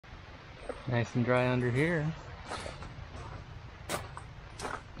Nice and dry under here.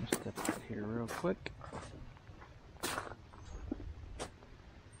 Just step out here real quick.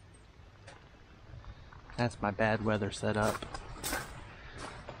 That's my bad weather setup.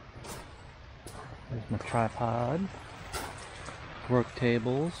 There's my tripod, work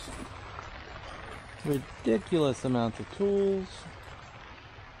tables, ridiculous amounts of tools,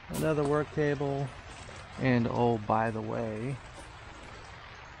 another work table, and oh, by the way,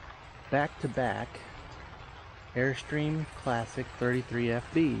 back-to-back Airstream Classic 33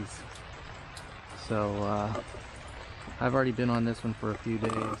 FBs. So I've already been on this one for a few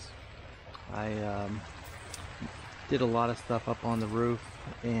days. I did a lot of stuff up on the roof,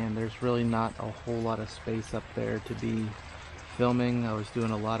 and there's really not a whole lot of space up there to be filming. I was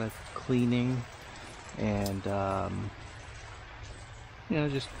doing a lot of cleaning and you know,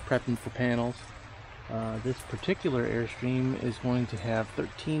 just prepping for panels. This particular Airstream is going to have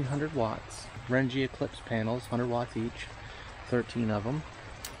 1300 watts Renogy Eclipse panels, 100 watts each, 13 of them,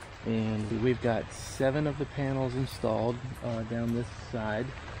 and we've got 7 of the panels installed down this side.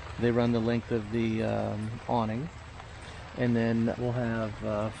 They run the length of the awning, and then we'll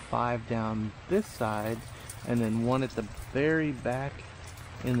have 5 down this side, and then 1 at the very back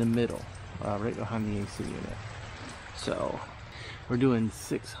in the middle, right behind the AC unit. So we're doing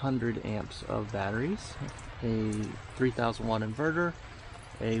 600 amps of batteries, a 3000 watt inverter,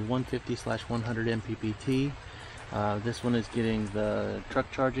 a 150/100 MPPT. This one is getting the truck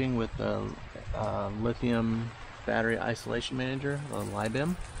charging with the Lithium battery isolation manager, the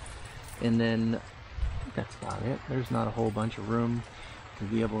LiBim. And then that's about it. There's not a whole bunch of room to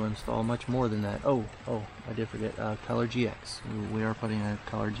be able to install much more than that. Oh, I did forget Color GX. We are putting a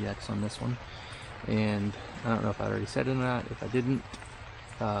Color GX on this one. And I don't know if I already said it or not. If I didn't,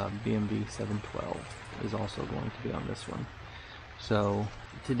 BMV 712 is also going to be on this one. So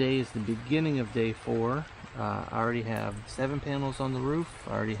today is the beginning of day 4. I already have 7 panels on the roof.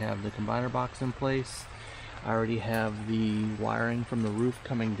 I already have the combiner box in place. I already have the wiring from the roof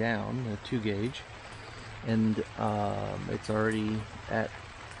coming down, the 2 gauge, and it's already at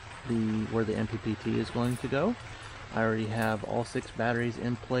where the MPPT is going to go. I already have all 6 batteries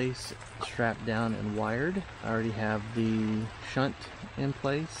in place, strapped down and wired. I already have the shunt in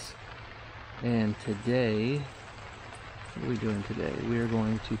place, and today, what are we doing today? We are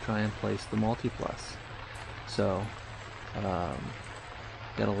going to try and place the Multiplus. So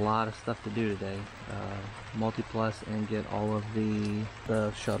got a lot of stuff to do today. Multiplus, and get all of the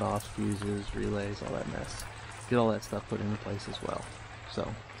shut-offs, fuses, relays, all that mess. Get all that stuff put into place as well. So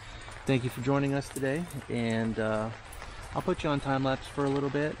thank you for joining us today, and I'll put you on time-lapse for a little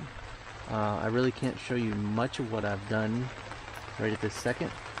bit. I really can't show you much of what I've done right at this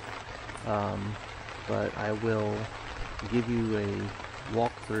second, but I will give you a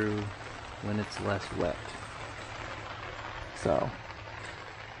walkthrough when it's less wet. So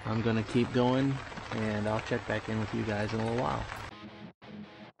I'm gonna keep going, and I'll check back in with you guys in a little while.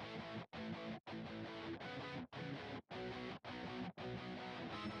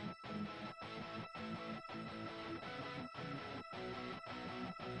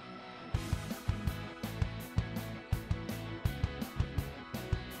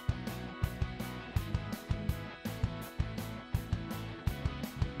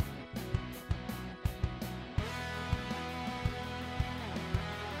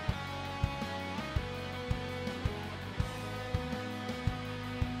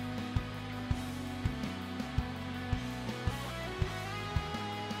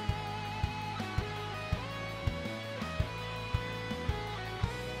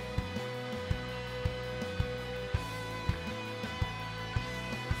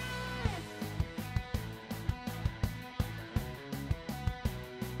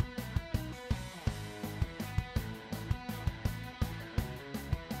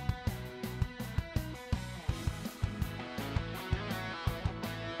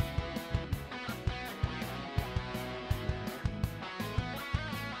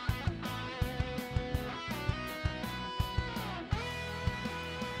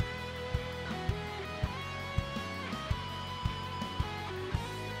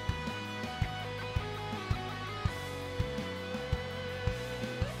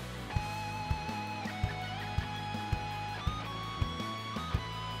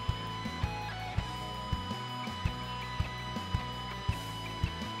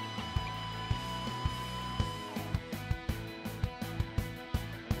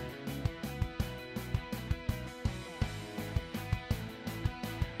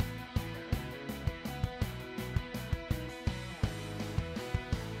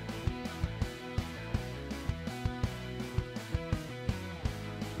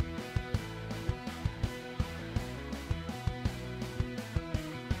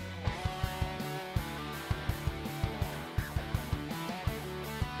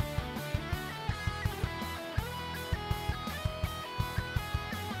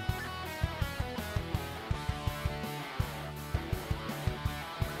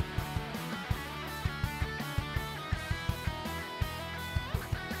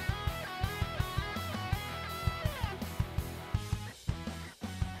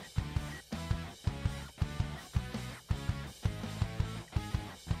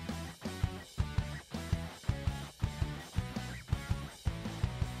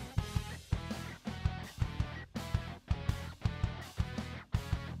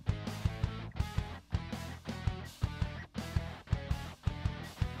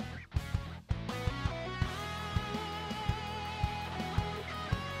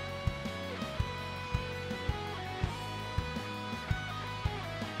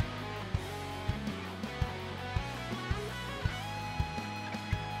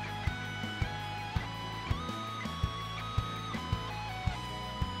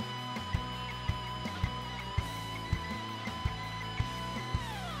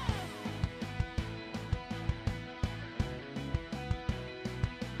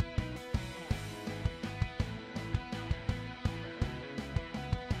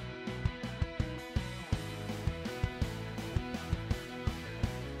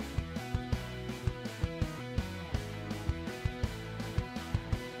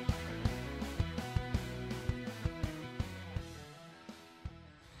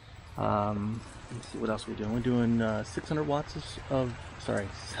 Let's see what else we're doing. We're doing 600 watts of sorry,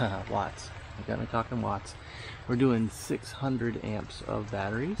 watts. I got me talking watts. We're doing 600 amps of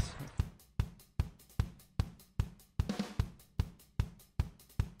batteries.